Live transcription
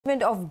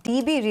investment of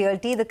DB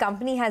Realty. The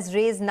company has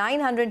raised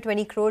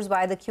 920 crores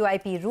via the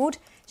QIP route.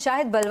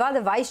 Shahid Balwa,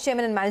 the Vice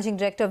Chairman and Managing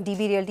Director of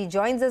DB Realty,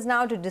 joins us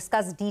now to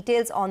discuss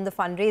details on the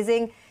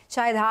fundraising.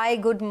 Shahid, hi,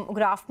 good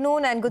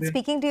afternoon and good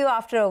speaking to you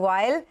after a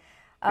while.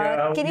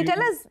 Can you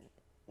tell us?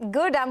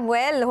 Good, I'm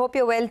well. Hope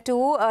you're well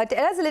too.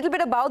 Tell us a little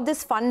bit about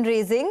this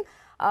fundraising.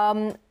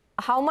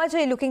 How much are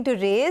you looking to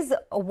raise?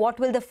 What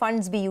will the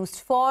funds be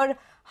used for?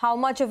 How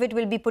much of it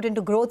will be put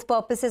into growth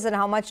purposes and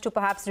how much to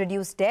perhaps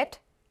reduce debt?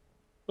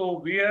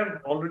 So we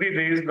have already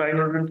raised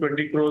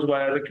 920 crores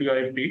via the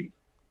QIP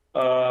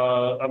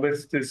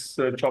amidst this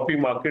choppy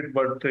market.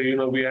 But,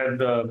 we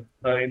had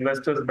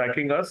investors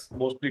backing us,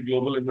 mostly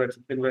global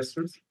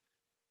investors.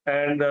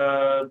 And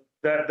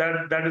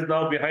that is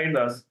now behind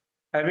us.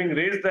 Having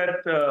raised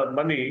that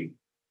money,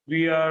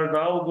 we are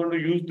now going to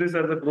use this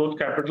as a growth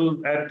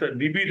capital at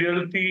DB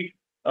Realty.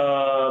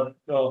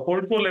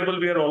 Holdco level,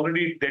 we are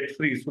already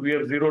debt-free. So we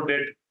have zero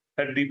debt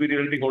at DB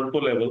Realty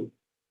Holdco level.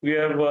 We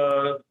have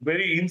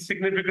very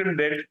insignificant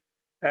debt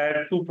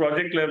at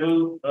project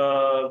level,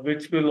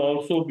 which will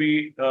also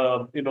be,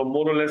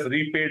 more or less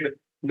repaid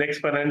next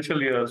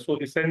financial year. So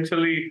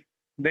essentially,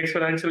 next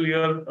financial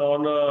year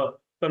on a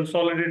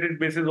consolidated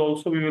basis,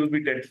 also we will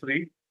be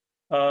debt-free.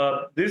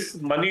 This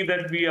money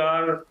that we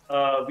have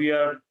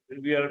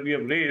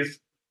raised,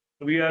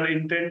 we are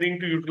intending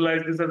to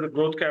utilize this as a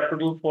growth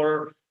capital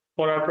for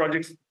our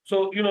projects.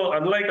 So,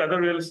 unlike other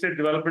real estate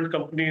development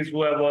companies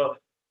who have a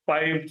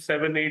 5,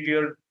 7,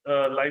 8-year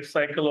life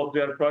cycle of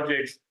their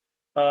projects,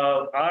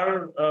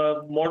 our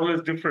model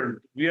is different.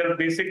 We are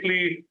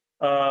basically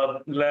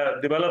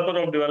developer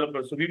of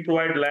developers. So we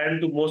provide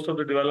land to most of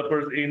the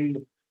developers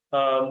in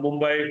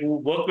Mumbai who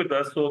work with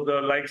us. So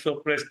the likes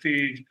of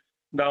Prestige,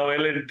 now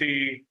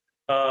L&T,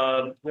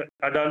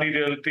 Adani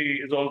Realty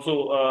is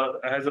also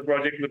has a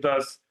project with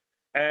us,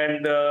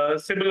 and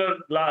similar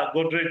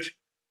Godrej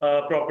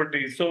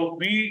properties. So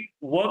we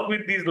work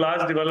with these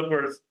large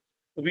developers.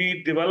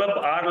 We develop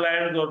our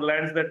lands or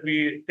lands that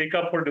we take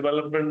up for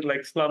development,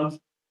 like slums,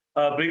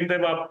 bring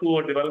them up to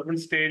a development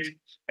stage,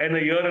 and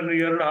a year and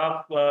a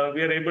half,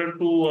 we are able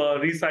to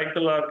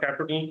recycle our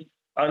capital.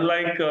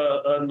 Unlike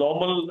a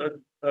normal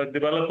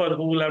developer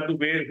who has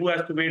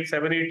to wait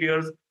 7, 8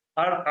 years.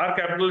 Our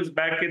capital is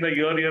back in a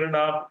year and a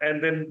half, and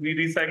then we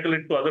recycle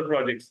it to other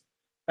projects.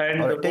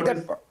 And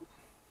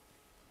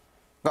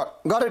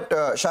got it,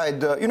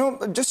 Shahid.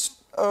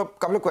 Just a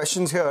couple of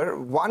questions here.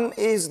 One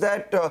is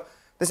that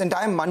this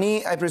entire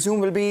money, I presume,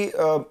 will be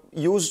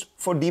used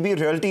for DB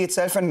Realty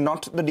itself and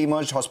not the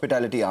demerged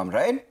hospitality arm,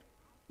 right?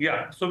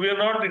 Yeah. So we are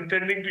not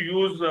intending to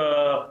use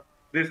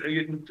this.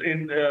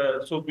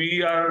 So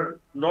we are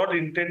not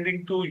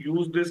intending to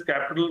use this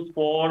capital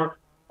for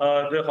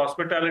the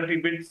hospitality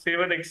bit, save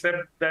and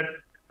except that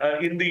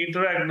in the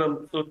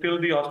interagnum, so till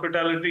the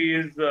hospitality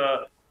is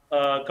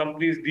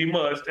company is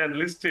demerged and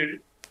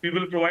listed, we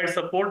will provide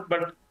support,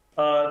 but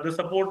the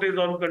support is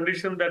on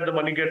condition that the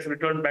money gets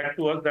returned back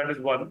to us. That is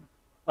one.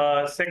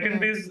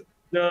 Second is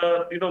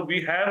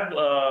we have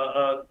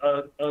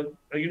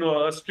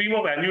a stream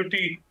of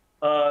annuity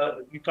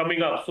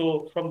coming up.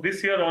 So from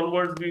this year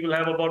onwards, we will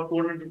have about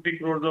 250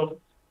 crores of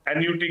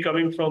annuity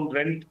coming from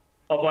rent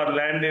of our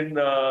land in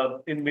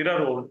Mira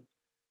Road,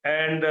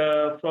 and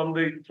from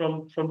 2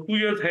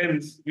 years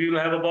hence, we will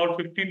have about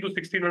 15 to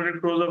 1600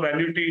 crores of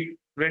annuity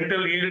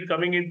rental yield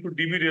coming into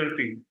DB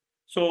Realty.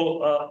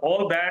 So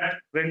all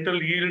that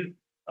rental yield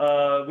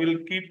will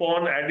keep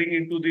on adding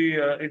into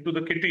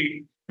the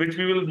kitty, which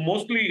we will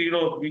mostly,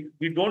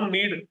 we don't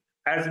need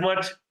as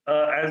much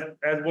as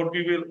what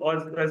we will,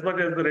 as much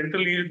as the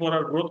rental yield for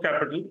our growth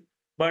capital,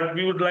 but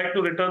we would like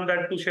to return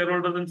that to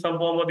shareholders in some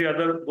form or the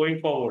other going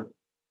forward.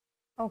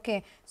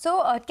 Okay.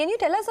 So, can you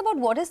tell us about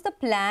what is the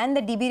plan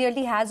that DB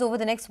Realty has over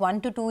the next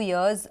 1 to 2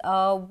 years?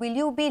 Will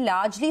you be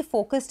largely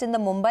focused in the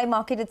Mumbai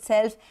market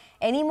itself?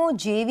 Any more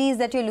JVs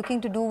that you're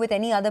looking to do with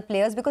any other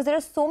players? Because there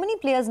are so many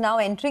players now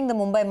entering the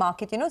Mumbai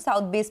market,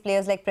 South-based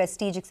players like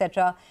Prestige,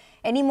 etc.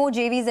 Any more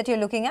JVs that you're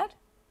looking at?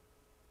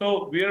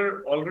 So, we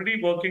are already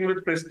working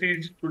with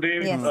Prestige today.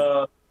 Yes.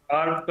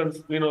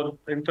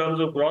 In terms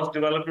of gross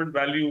development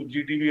value,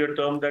 GDV, a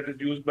term that is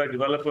used by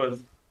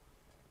developers,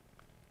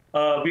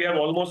 we have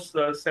almost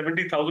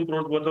 70,000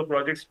 crores worth of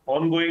projects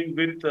ongoing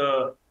with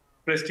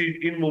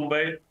Prestige in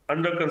Mumbai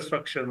under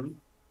construction.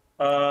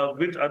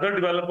 With other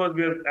developers,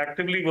 we are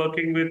actively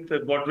working with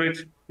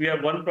Godrej. We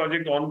have one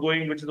project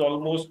ongoing, which is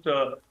almost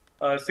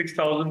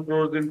 6,000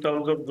 crores in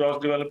terms of gross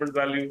development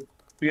value.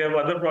 We have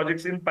other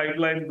projects in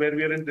pipeline where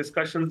we are in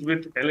discussions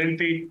with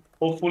L&T.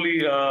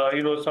 Hopefully,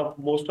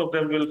 most of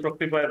them will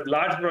fructify.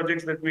 Large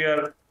projects that we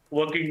are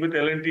working with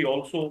L&T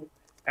also.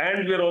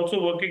 And we are also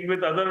working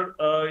with other,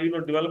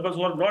 developers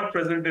who are not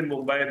present in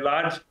Mumbai,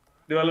 large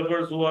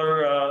developers who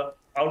are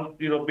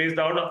based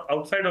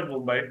outside of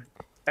Mumbai,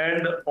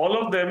 and all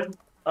of them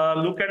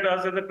look at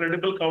us as a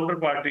credible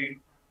counterparty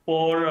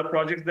for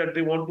projects that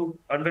they want to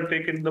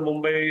undertake in the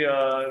Mumbai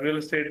real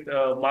estate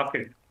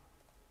market.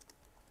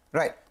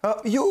 Right.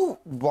 You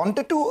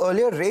wanted to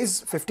earlier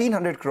raise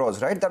 1,500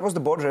 crores, right? That was the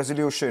board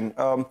resolution.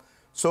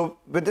 So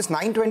with this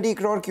 920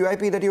 crore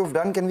QIP that you've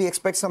done, can we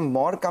expect some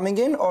more coming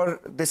in, or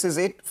this is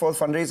it for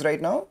fundraise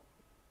right now?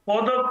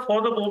 For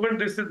the moment,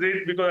 this is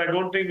it, because I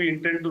don't think we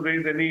intend to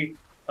raise any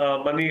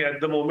money at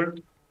the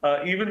moment.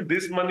 Even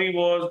this money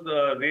was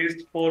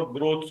raised for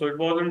growth, so it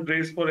wasn't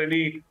raised for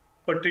any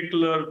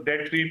particular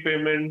debt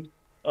repayment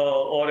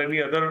or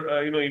any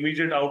other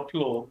immediate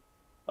outflow.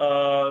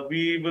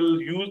 We will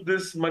use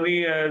this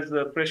money as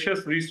a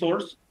precious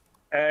resource,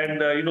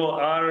 and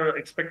our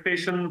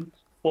expectation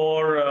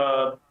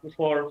for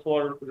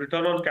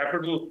return on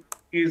capital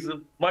is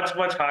much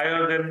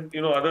higher than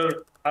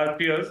other our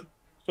peers.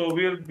 So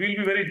we'll be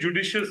very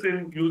judicious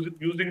in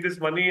using this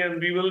money, and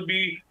we will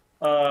be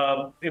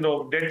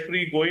debt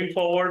free going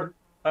forward.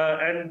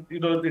 And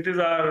it is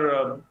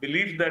our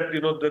belief that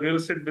the real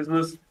estate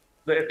business,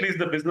 at least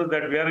the business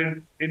that we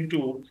are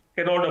into,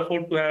 cannot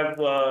afford to have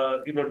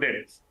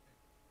debts.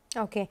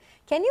 Okay.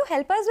 Can you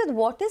help us with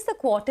what is the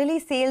quarterly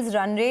sales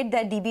run rate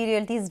that DB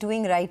Realty is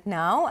doing right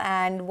now,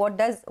 and what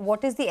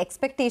is the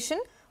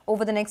expectation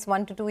over the next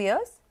 1 to 2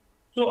 years?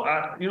 So,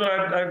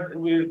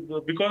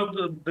 because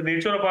the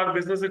nature of our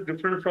business is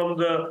different from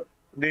the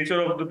nature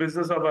of the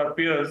business of our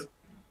peers,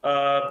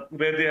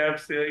 where they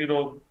have,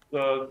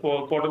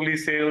 quarterly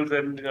sales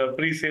and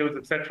pre-sales,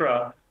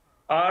 etc.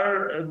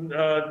 Our,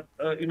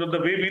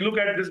 the way we look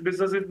at this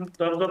business is in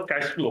terms of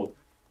cash flow.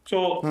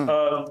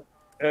 So,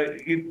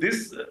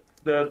 this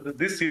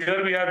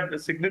year we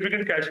had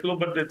significant cash flow,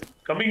 but the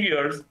coming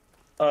years,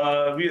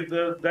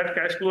 that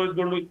cash flow is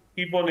going to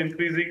keep on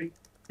increasing.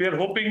 We are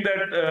hoping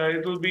that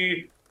it will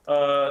be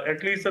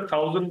at least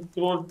 1,000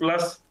 crore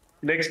plus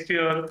next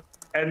year,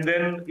 and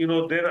then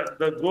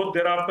the growth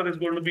thereafter is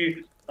going to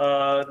be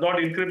not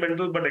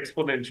incremental but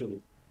exponential.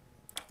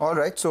 All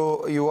right,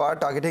 so you are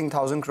targeting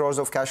 1,000 crores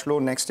of cash flow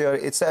next year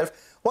itself.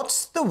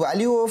 What's the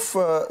value of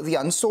the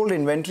unsold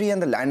inventory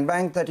and the land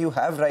bank that you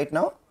have right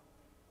now?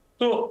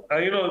 So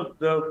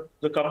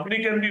the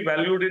company can be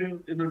valued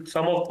in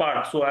sum of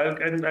parts. So I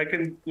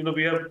can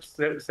we have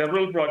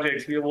several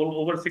projects. We have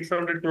over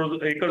 600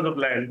 acres of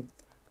land.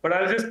 But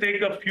I'll just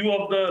take a few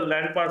of the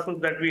land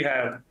parcels that we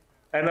have.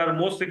 And our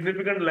most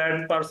significant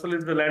land parcel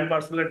is the land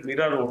parcel at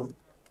Mira Road,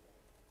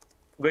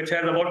 which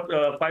has about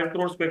 5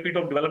 crore square feet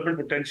of development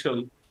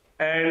potential.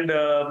 And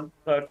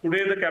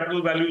today the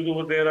capital values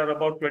over there are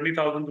about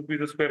 20,000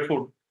 rupees a square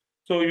foot.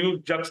 So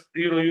you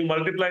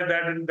multiply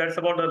that, and that's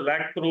about 1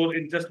 lakh crore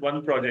in just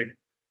one project.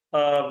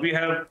 We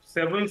have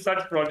several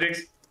such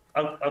projects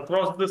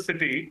across the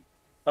city,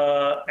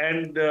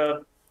 and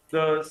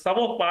the sum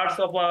of parts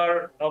of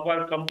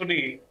our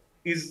company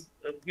is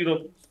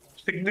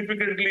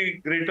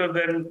significantly greater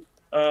than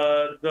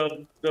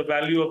the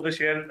value of the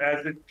share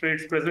as it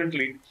trades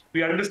presently.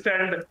 We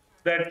understand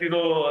that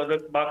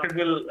the market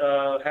will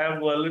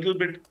have a little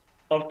bit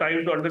of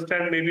time to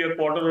understand, maybe a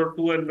quarter or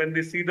two, and when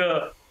they see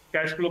the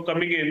cash flow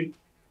coming in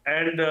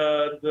and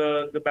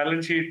the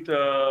balance sheet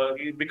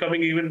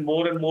becoming even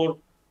more and more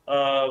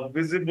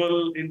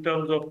visible in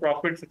terms of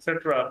profits,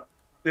 etc.,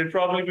 they'll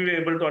probably be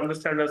able to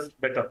understand us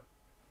better.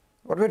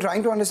 What we're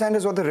trying to understand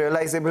is what the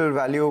realizable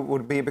value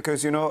would be,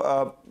 because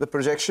the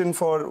projection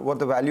for what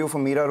the value for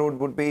Mira Road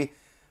would be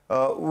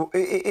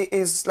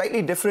is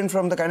slightly different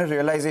from the kind of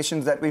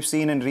realizations that we've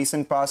seen in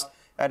recent past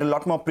at a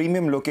lot more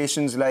premium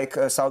locations like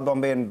South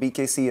Bombay and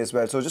BKC as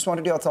well. So just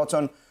wanted your thoughts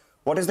on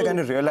what is the kind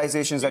of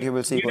realizations that you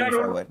will see going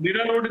forward?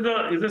 Mira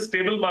Road is a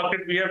stable market.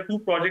 We have 2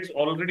 projects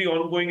already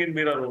ongoing in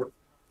Mira Road.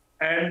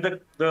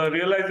 And the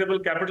realizable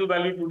capital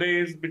value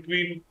today is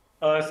between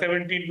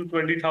 17 to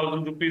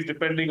 20,000 rupees,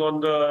 depending on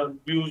the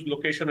views,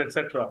 location,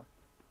 etc.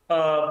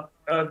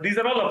 These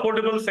are all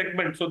affordable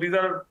segments. So these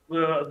are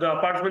the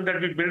apartments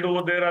that we build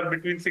over there are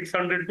between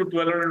 600 to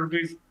 1,200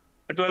 rupees,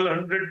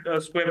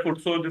 1,200 square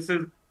foot. So this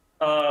is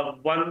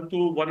 1 to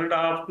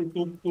 1.5 to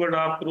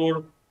 2.5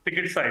 crore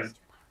ticket size.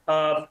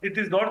 It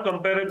is not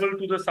comparable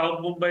to the South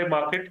Mumbai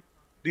market.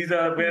 These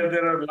are where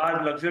there are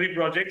large luxury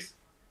projects.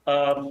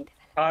 Our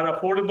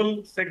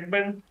affordable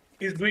segment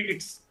is doing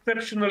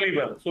exceptionally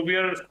well. So we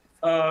are,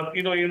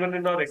 even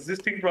in our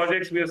existing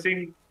projects, we are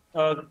seeing,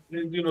 no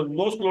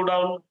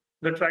slowdown.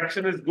 The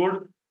traction is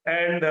good.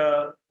 And,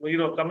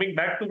 coming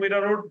back to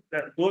Mira Road,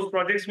 that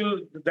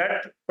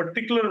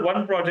particular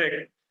one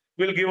project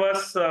will give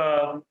us,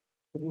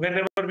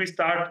 whenever we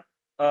start,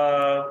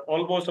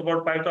 almost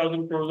about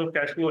 5,000 crores of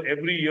cash flow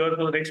every year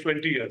for the next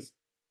 20 years.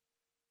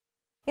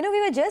 We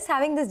were just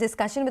having this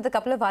discussion with a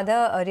couple of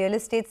other real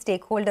estate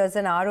stakeholders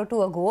an hour or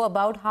two ago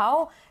about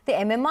how the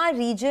MMR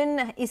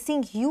region is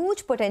seeing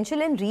huge potential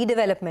in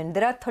redevelopment.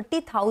 There are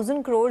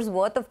 30,000 crores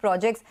worth of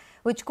projects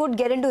which could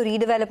get into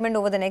redevelopment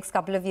over the next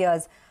couple of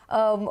years.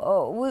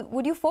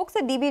 Would you folks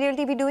at DB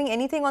Realty be doing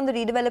anything on the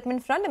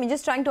redevelopment front? I mean,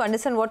 just trying to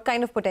understand what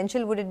kind of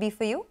potential would it be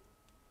for you?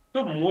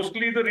 So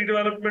mostly the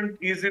redevelopment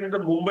is in the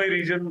Mumbai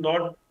region,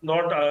 not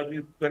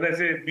when I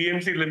say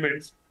BMC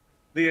limits.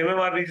 The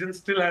MMR region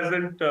still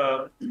hasn't,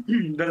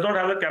 does not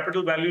have the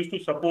capital values to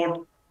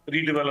support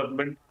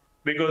redevelopment,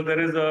 because there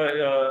is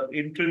a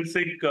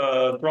intrinsic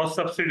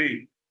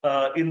cross-subsidy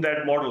in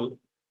that model.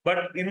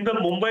 But in the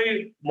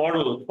Mumbai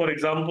model, for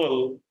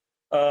example,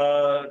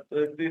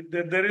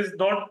 there is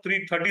not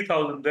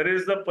 30,000. There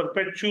is a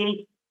perpetual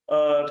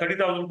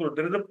 30,000 crore.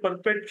 There is a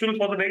perpetual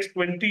for the next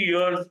 20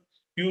 years.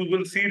 You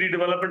will see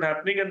redevelopment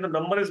happening, and the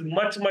number is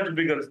much, much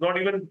bigger. It's not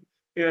even,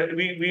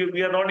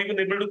 we are not even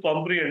able to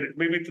comprehend it.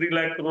 Maybe 3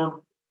 lakh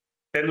crore,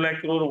 10 lakh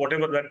crore, or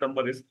whatever that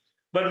number is.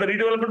 But the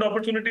redevelopment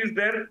opportunity is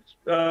there.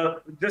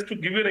 Just to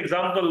give you an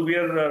example, we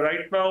are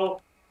right now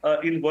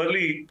in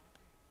Worli.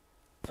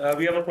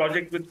 We have a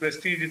project with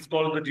Prestige. It's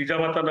called the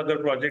Jijamata Nagar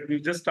project.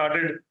 We've just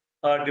started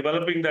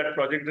developing that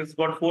project. It's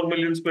got 4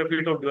 million square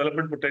feet of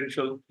development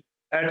potential.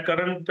 At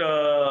current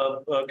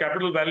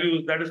capital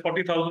values, that is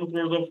 40,000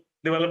 crores of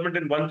development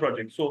in one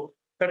project. So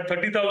that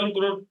 30,000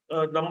 crore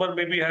number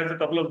maybe has a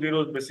couple of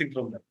zeros missing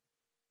from that.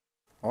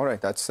 All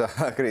right, that's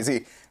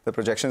crazy, the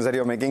projections that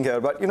you're making here.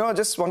 But,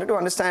 just wanted to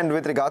understand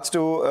with regards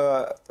to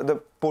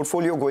the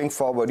portfolio going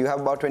forward. You have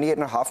about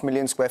 28.5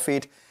 million square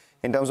feet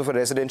in terms of a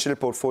residential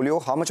portfolio.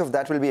 How much of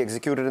that will be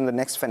executed in the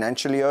next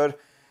financial year?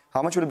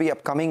 How much will be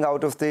upcoming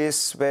out of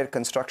this where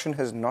construction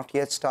has not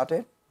yet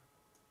started?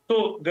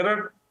 So there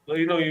are,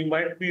 you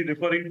might be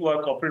referring to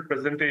our corporate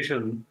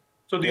presentation.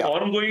 So the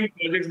ongoing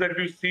projects that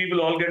you see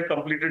will all get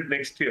completed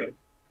next year.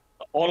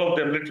 All of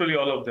them, literally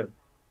all of them.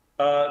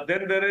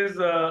 Then there is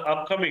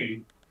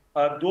upcoming.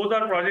 Those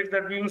are projects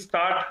that we will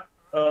start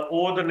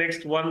over the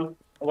next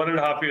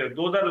 1.5 years.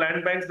 Those are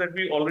land banks that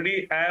we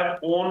already have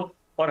owned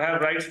or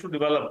have rights to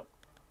develop.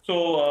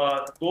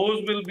 So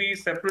those will be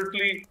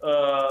separately,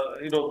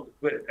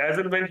 as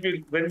and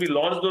when we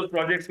launch those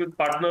projects with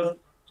partners.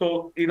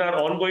 So in our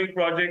ongoing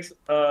projects,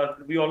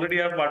 we already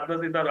have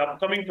partners. In our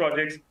upcoming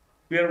projects,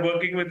 we are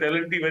working with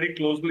L&T very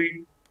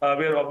closely.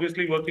 We are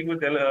obviously working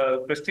with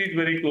Prestige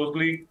very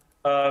closely.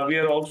 We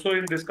are also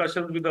in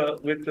discussions with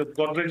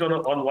Godrej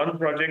on one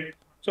project.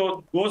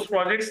 So those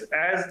projects,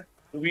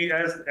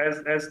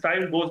 as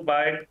time goes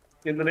by,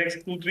 in the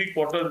next 2-3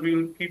 quarters, we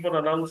will keep on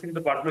announcing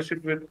the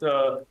partnership with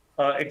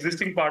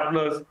existing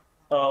partners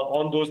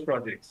on those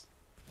projects.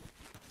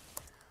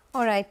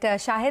 All right,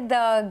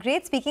 Shahid,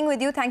 great speaking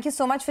with you. Thank you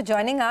so much for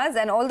joining us,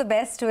 and all the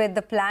best with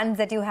the plans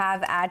that you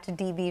have at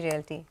DB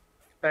Realty.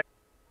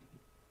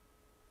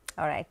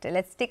 All right,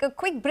 let's take a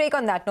quick break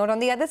on that note. On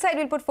the other side,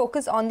 we'll put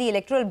focus on the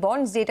electoral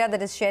bonds data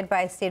that is shared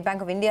by State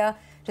Bank of India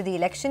to the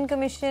Election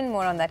Commission.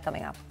 More on that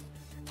coming up.